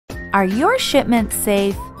Are your shipments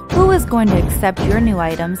safe? Who is going to accept your new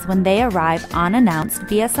items when they arrive unannounced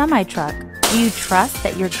via semi-truck? Do you trust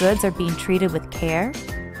that your goods are being treated with care?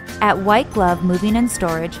 At White Glove Moving and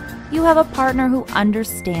Storage, you have a partner who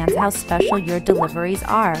understands how special your deliveries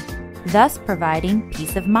are, thus providing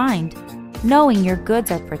peace of mind, knowing your goods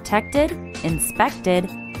are protected, inspected,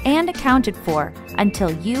 and accounted for until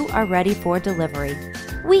you are ready for delivery.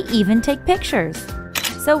 We even take pictures.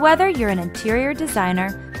 So whether you're an interior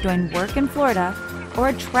designer doing work in Florida or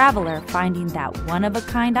a traveler finding that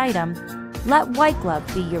one-of-a-kind item, let White Glove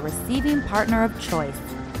be your receiving partner of choice.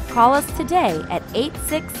 Call us today at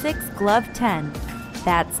 866-GLOVE-10.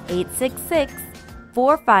 That's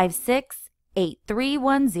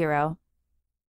 866-456-8310.